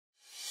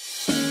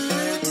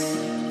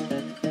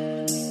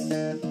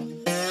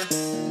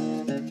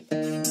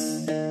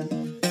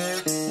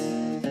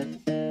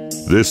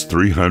This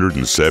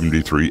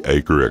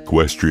 373-acre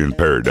equestrian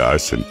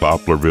paradise in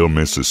Poplarville,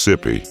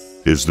 Mississippi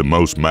is the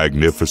most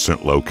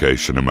magnificent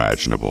location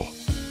imaginable.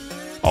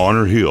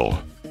 Honor Hill,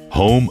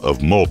 home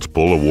of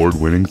multiple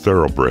award-winning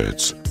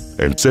thoroughbreds,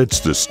 and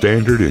sets the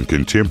standard in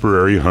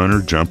contemporary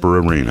hunter-jumper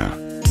arena.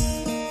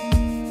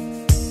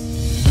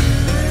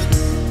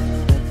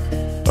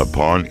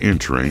 Upon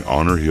entering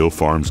Honor Hill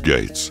Farm's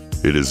gates,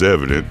 it is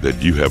evident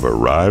that you have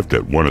arrived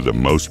at one of the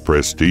most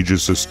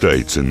prestigious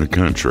estates in the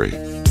country.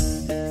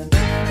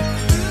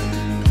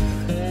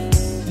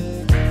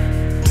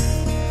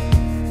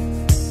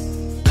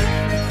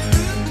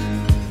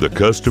 The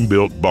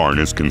custom-built barn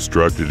is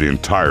constructed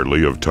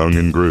entirely of tongue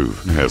and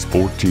groove, has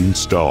 14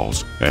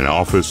 stalls, an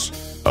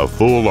office, a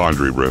full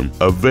laundry room,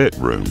 a vet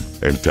room,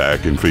 and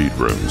tack and feed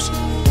rooms.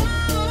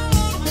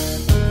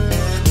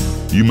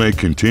 You may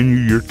continue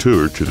your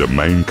tour to the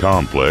main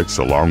complex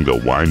along the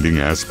winding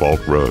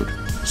asphalt road,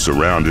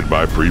 surrounded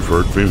by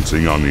Priefert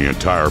fencing on the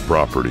entire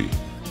property.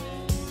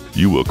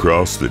 You will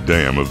cross the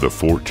dam of the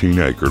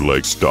 14-acre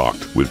lake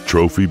stocked with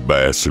trophy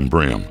bass and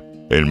bream,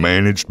 and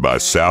managed by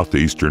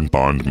Southeastern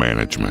Pond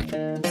Management.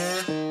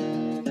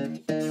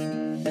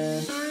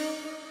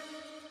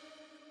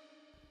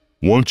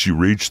 Once you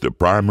reach the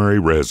primary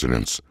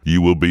residence,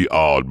 you will be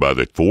awed by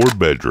the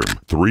 4-bedroom,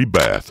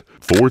 3-bath,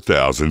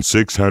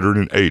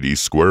 4,680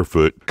 square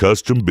foot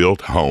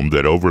custom-built home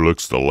that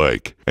overlooks the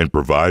lake and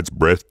provides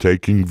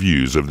breathtaking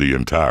views of the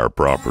entire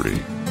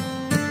property.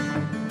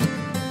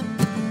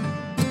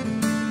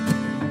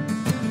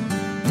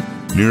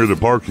 Near the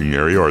parking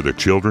area are the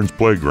children's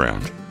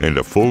playground and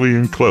a fully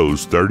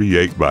enclosed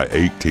 38 by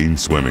 18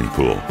 swimming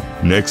pool.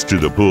 Next to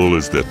the pool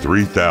is the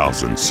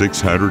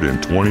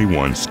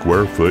 3,621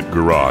 square foot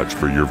garage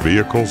for your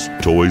vehicles,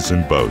 toys,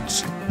 and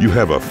boats. You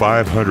have a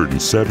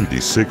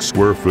 576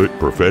 square foot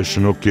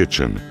professional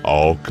kitchen,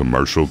 all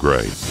commercial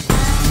grade.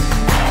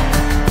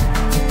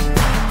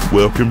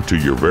 Welcome to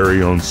your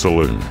very own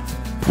saloon,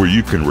 where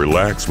you can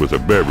relax with a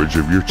beverage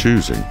of your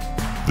choosing.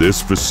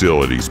 This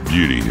facility's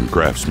beauty and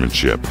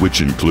craftsmanship,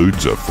 which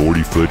includes a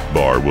 40-foot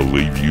bar, will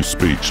leave you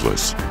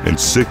speechless, and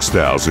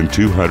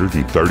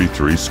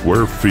 6,233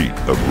 square feet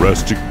of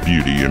rustic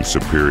beauty and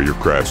superior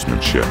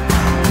craftsmanship.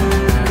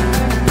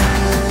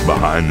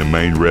 Behind the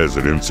main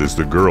residence is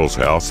the girls'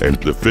 house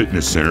and the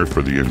fitness center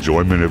for the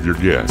enjoyment of your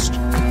guests.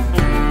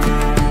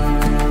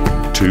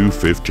 2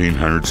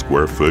 1,500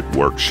 square foot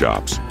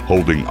workshops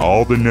holding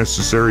all the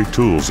necessary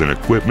tools and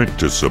equipment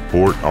to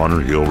support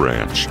Honor Hill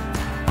Ranch.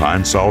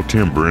 Pine saw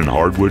timber and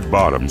hardwood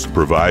bottoms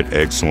provide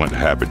excellent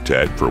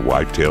habitat for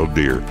white-tailed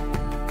deer.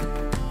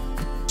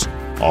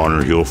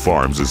 Honor Hill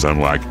Farms is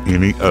unlike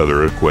any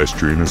other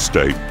equestrian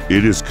estate.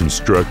 It is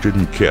constructed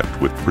and kept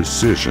with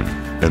precision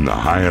and the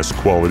highest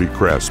quality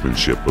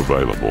craftsmanship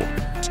available.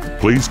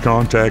 Please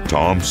contact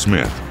Tom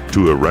Smith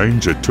to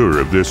arrange a tour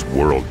of this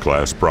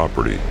world-class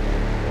property.